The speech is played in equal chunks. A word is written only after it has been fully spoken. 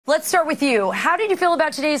let's start with you. How did you feel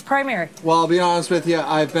about today's primary? Well, I'll be honest with you.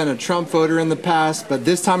 I've been a Trump voter in the past, but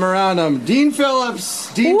this time around, I'm Dean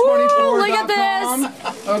Phillips, Dean24.com. Look at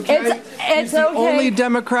this. Okay. It's the okay. only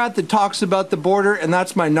Democrat that talks about the border, and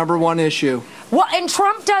that's my #1 issue. Well, and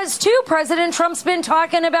Trump does too. President Trump's been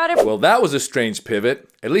talking about it. Well, that was a strange pivot.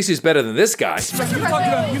 At least he's better than this guy.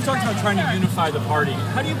 You've talked about trying to unify the party.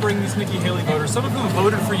 How do you bring these Nikki Haley voters, some of whom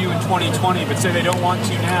voted for you in 2020 but say they don't want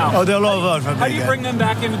to now? Oh, they'll all vote for me. How do you bring them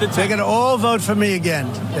back into the They're going to all vote for me again.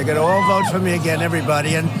 They're going to all vote for me again,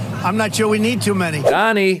 everybody. And I'm not sure we need too many.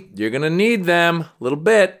 Donnie, you're going to need them. A little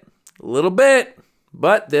bit.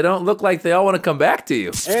 But they don't look like they all want to come back to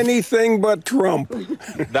you. Anything but Trump.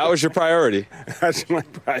 That was your priority. That's my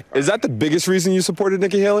priority. Is that the biggest reason you supported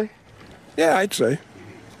Nikki Haley? Yeah, I'd say.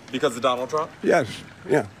 Because of Donald Trump? Yes,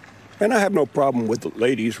 yeah. And I have no problem with the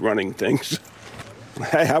ladies running things.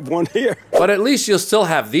 I have one here. But at least you'll still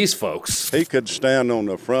have these folks. He could stand on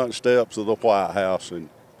the front steps of the White House and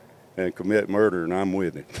commit murder, and I'm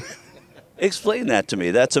with him. Explain that to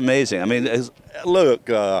me. That's amazing. I mean, look,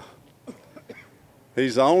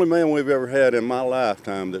 he's the only man we've ever had in my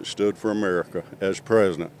lifetime that stood for America as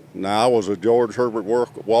president. Now, I was a George Herbert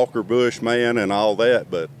Walker Bush man and all that,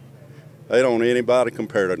 but they don't anybody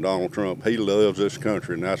compare to Donald Trump. He loves this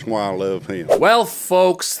country, and that's why I love him. Well,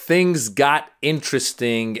 folks, things got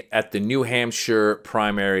interesting at the New Hampshire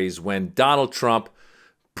primaries when Donald Trump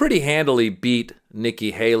pretty handily beat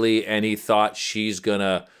Nikki Haley, and he thought she's going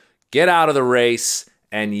to get out of the race.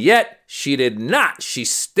 And yet, she did not. She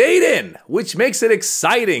stayed in, which makes it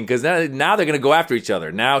exciting because now they're going to go after each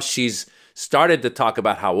other. Now she's started to talk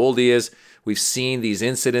about how old he is. We've seen these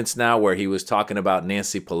incidents now where he was talking about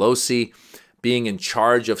Nancy Pelosi being in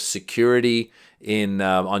charge of security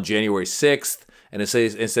on January 6th. And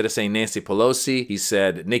instead of saying Nancy Pelosi, he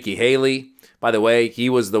said Nikki Haley. By the way, he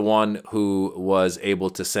was the one who was able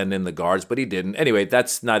to send in the guards, but he didn't. Anyway,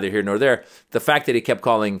 that's neither here nor there. The fact that he kept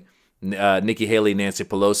calling Nikki Haley, Nancy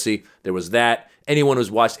Pelosi. There was that. Anyone who's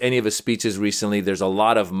watched any of his speeches recently, there's a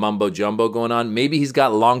lot of mumbo jumbo going on. Maybe he's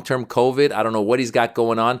got long-term COVID. I don't know what he's got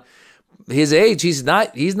going on. His age, he's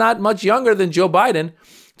not much younger than Joe Biden.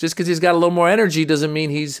 Just because he's got a little more energy doesn't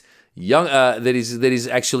mean he's young. That he's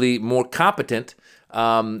actually more competent.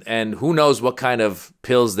 And who knows what kind of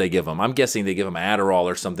pills they give him. I'm guessing they give him Adderall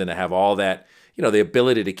or something to have all that, the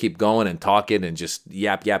ability to keep going and talking and just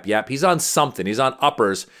yap, yap, yap. He's on something. He's on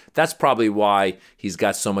uppers. That's probably why he's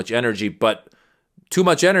got so much energy. But too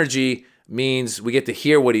much energy means we get to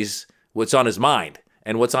hear what's on his mind.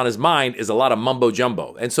 And what's on his mind is a lot of mumbo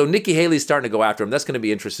jumbo. And so Nikki Haley's starting to go after him. That's going to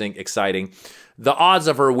be interesting, exciting. The odds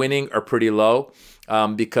of her winning are pretty low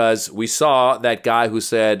because we saw that guy who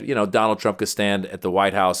said, Donald Trump could stand at the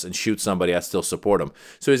White House and shoot somebody. I still support him.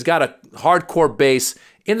 So he's got a hardcore base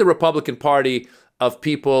in the Republican Party of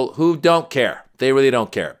people who don't care. They really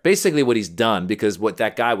don't care. Basically what he's done, because what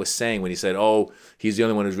that guy was saying when he said, oh, he's the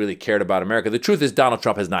only one who's really cared about America. The truth is Donald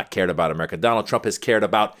Trump has not cared about America. Donald Trump has cared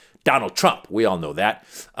about Donald Trump. We all know that.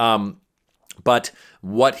 But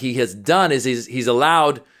what he has done is he's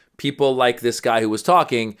allowed people like this guy who was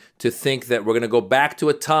talking to think that we're going to go back to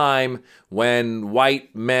a time when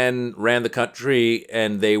white men ran the country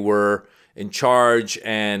and they were in charge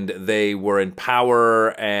and they were in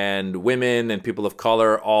power and women and people of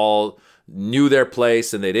color all knew their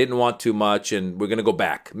place and they didn't want too much, and we're going to go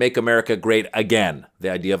back. Make America great again. The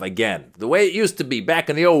idea of again. The way it used to be back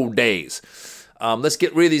in the old days. Let's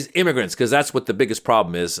get rid of these immigrants because that's what the biggest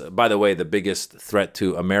problem is. By the way, the biggest threat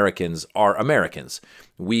to Americans are Americans.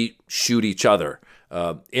 We shoot each other.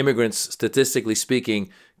 Immigrants, statistically speaking,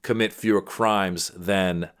 commit fewer crimes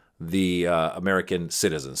than the American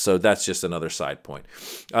citizens. So that's just another side point.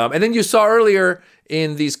 And then you saw earlier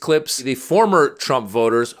in these clips the former Trump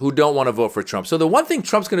voters who don't want to vote for Trump. So the one thing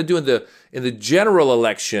Trump's going to do in the general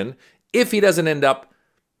election, if he doesn't end up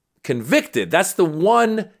convicted, that's the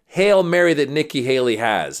one Hail Mary that Nikki Haley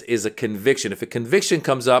has, is a conviction. If a conviction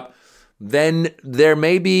comes up, then there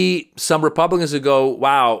may be some Republicans who go,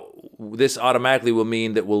 wow, this automatically will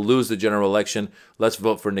mean that we'll lose the general election. Let's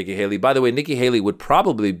vote for Nikki Haley. By the way, Nikki Haley would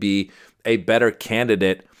probably be a better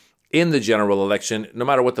candidate in the general election, no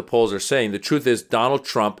matter what the polls are saying. The truth is Donald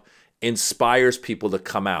Trump inspires people to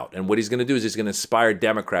come out. And what he's going to do is he's going to inspire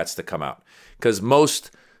Democrats to come out. Because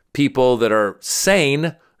most people that are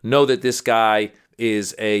sane know that this guy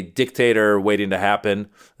is a dictator waiting to happen.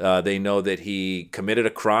 They know that he committed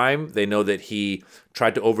a crime. They know that he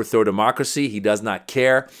tried to overthrow democracy. He does not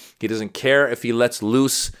care. He doesn't care if he lets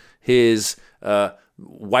loose his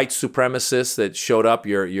white supremacists that showed up,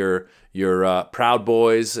 your Proud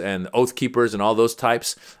Boys and Oath Keepers and all those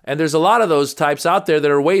types. And there's a lot of those types out there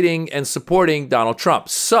that are waiting and supporting Donald Trump.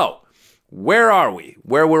 So where are we?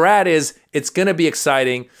 Where we're at is it's going to be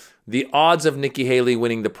exciting. The odds of Nikki Haley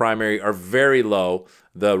winning the primary are very low,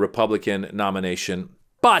 the Republican nomination.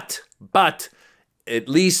 But at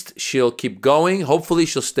least she'll keep going. Hopefully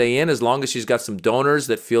she'll stay in as long as she's got some donors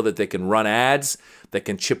that feel that they can run ads, that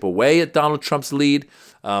can chip away at Donald Trump's lead.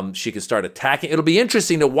 She can start attacking. It'll be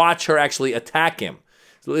interesting to watch her actually attack him.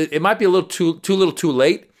 So it might be a little too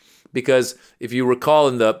late, because if you recall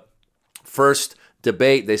in the first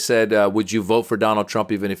debate, they said, would you vote for Donald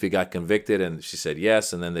Trump even if he got convicted? And she said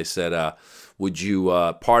yes. And then they said, would you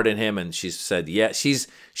pardon him? And she said yes.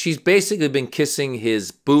 She's basically been kissing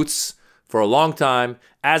his boots for a long time,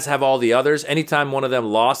 as have all the others. Anytime one of them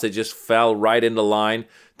lost, they just fell right into line.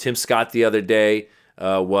 Tim Scott the other day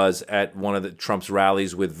was at one of Trump's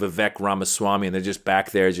rallies with Vivek Ramaswamy, and they're just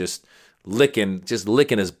back there just licking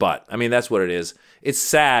his butt. I mean, that's what it is. It's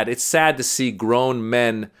sad. It's sad to see grown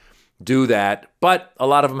men do that, but a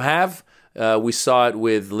lot of them have. We saw it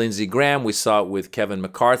with Lindsey Graham. We saw it with Kevin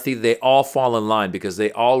McCarthy. They all fall in line because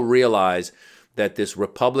they all realize that this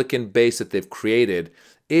Republican base that they've created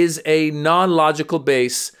is a non-logical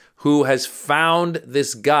base who has found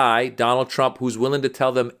this guy, Donald Trump, who's willing to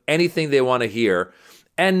tell them anything they want to hear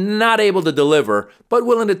and not able to deliver, but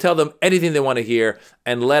willing to tell them anything they want to hear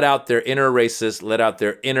and let out their inner racist, let out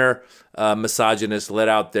their inner misogynist, let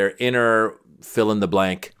out their inner fill in the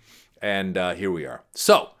blank. And here we are.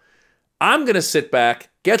 So I'm going to sit back,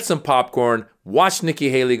 get some popcorn, watch Nikki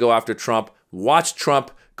Haley go after Trump, watch Trump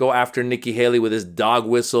go after Nikki Haley with his dog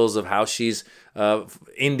whistles of how she's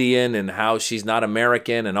Indian and how she's not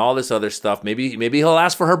American and all this other stuff. Maybe he'll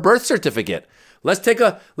ask for her birth certificate. Let's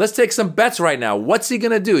take some bets right now. What's he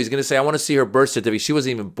going to do? He's going to say, I want to see her birth certificate. She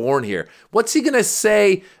wasn't even born here. What's he going to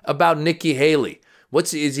say about Nikki Haley?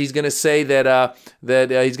 He's going to say that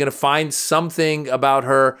he's going to find something about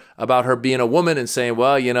her being a woman and saying,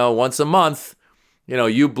 well, once a month,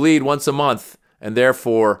 you bleed once a month and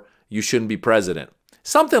therefore you shouldn't be president.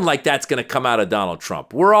 Something like that's going to come out of Donald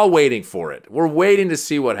Trump. We're all waiting for it. We're waiting to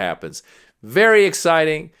see what happens. Very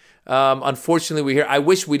exciting. Unfortunately, I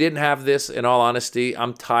wish we didn't have this, in all honesty.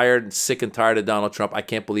 I'm sick and tired of Donald Trump. I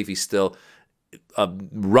can't believe he's still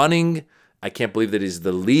running. I can't believe that he's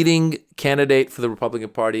the leading candidate for the Republican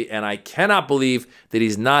Party, and I cannot believe that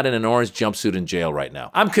he's not in an orange jumpsuit in jail right now.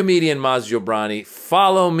 I'm comedian Maz Jobrani.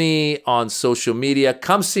 Follow me on social media.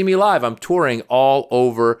 Come see me live. I'm touring all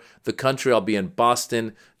over the country. I'll be in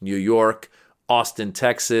Boston, New York, Austin,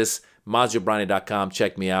 Texas. MazJobrani.com.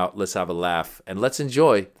 Check me out. Let's have a laugh, and let's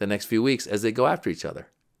enjoy the next few weeks as they go after each other.